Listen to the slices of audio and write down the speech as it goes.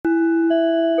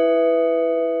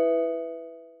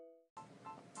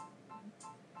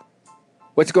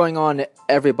What's going on,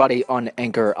 everybody on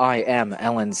Anchor? I am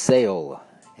Alan Sale,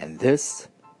 and this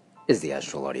is the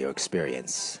Astral Audio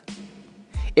Experience.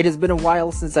 It has been a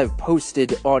while since I've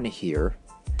posted on here,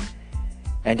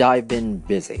 and I've been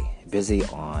busy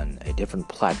on a different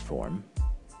platform,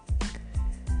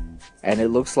 and it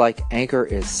looks like Anchor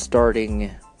is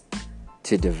starting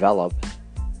to develop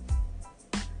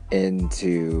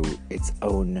into its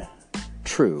own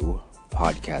true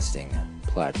podcasting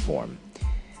platform.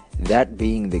 That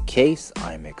being the case,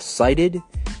 I'm excited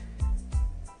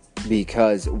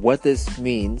because what this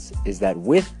means is that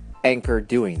with Anchor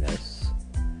doing this,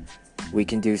 we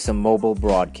can do some mobile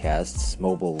broadcasts,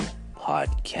 mobile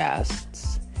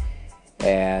podcasts,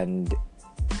 and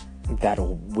that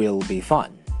will be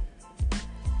fun.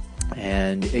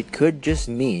 And it could just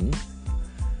mean,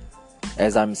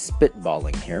 as I'm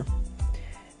spitballing here,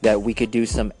 that we could do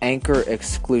some Anchor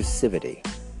exclusivity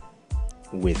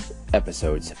with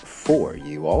episodes for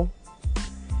you all.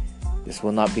 This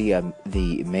will not be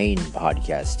the main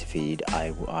podcast feed.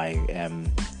 I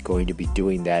am going to be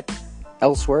doing that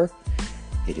elsewhere.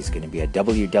 It is going to be at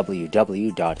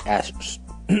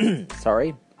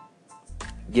Sorry.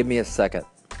 Give me a second.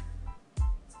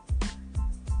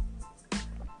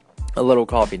 A little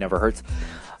coffee never hurts.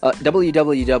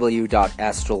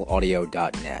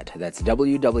 www.astralaudio.net. That's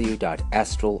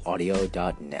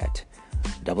www.astralaudio.net.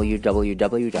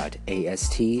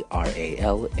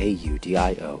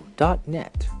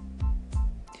 www.astralaudio.net.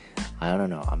 I don't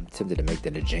know. I'm tempted to make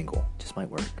that a jingle. Just might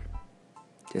work.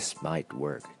 It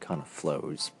kind of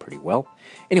flows pretty well.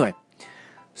 Anyway,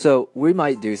 so we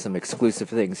might do some exclusive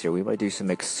things here. We might do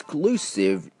some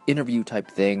exclusive interview type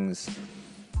things.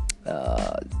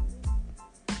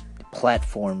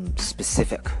 Platform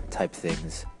specific type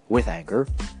things with Anchor.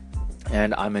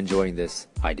 And I'm enjoying this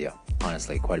idea,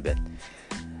 honestly, quite a bit.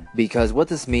 Because what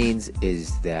this means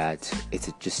is that it's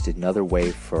just another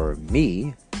way for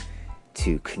me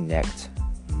to connect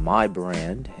my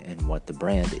brand and what the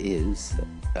brand is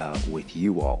with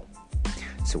you all.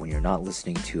 So when you're not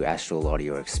listening to Astral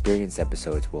Audio Experience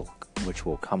episodes, which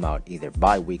will come out either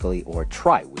bi-weekly or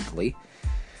tri-weekly,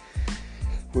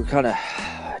 we're kind of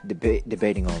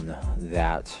debating on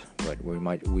that, but we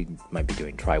might be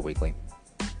doing tri-weekly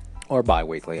or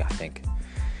bi-weekly, I think.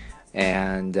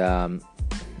 And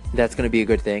that's going to be a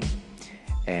good thing,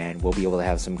 and we'll be able to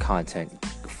have some content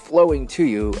flowing to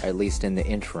you, at least in the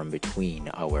interim between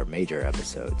our major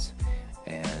episodes.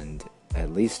 And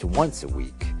at least once a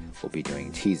week, we'll be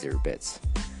doing teaser bits.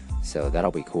 So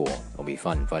that'll be cool. It'll be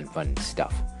fun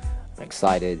stuff. I'm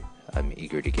excited. I'm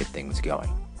eager to get things going.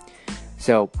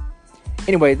 So,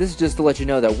 anyway, this is just to let you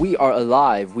know that we are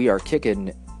alive, we are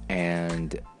kicking,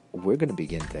 and we're going to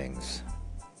begin things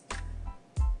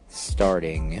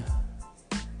starting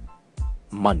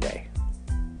Monday,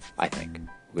 I think.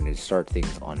 We're going to start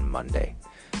things on Monday,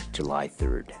 July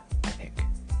 3rd, I think.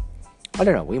 I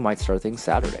don't know, we might start things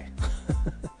Saturday.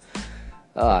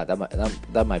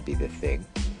 That might be the thing.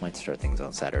 Might start things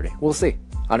on Saturday. We'll see.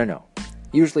 I don't know.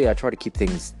 Usually I try to keep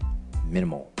things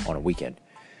minimal on a weekend.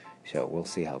 So we'll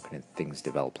see how things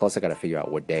develop. Plus, I got to figure out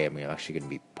what day I'm actually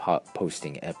going to be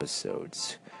posting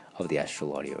episodes of the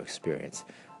Astral Audio Experience.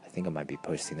 I think I might be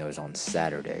posting those on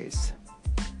Saturdays,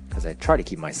 because I try to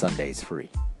keep my Sundays free.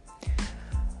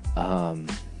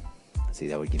 Let's see,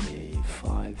 that would give me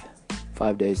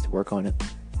 5 days to work on it,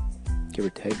 give or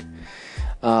take.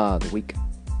 The week,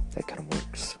 that kind of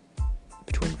works.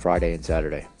 Between Friday and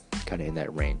Saturday, kind of in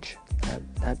that range.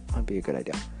 That might be a good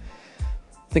idea.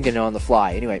 Thinking on the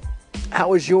fly. Anyway,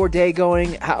 how is your day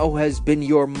going? How has been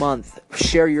your month?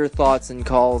 Share your thoughts and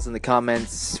calls in the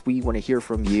comments. We want to hear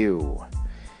from you.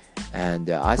 And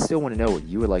I still want to know what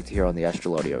you would like to hear on the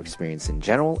Astral Audio Experience in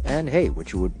general. And hey,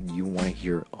 what you want to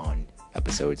hear on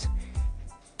episodes,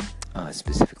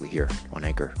 specifically here on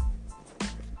Anchor.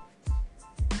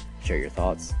 Share your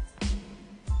thoughts.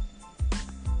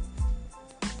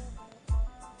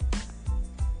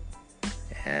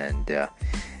 And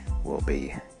we'll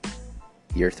be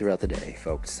here throughout the day,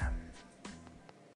 folks.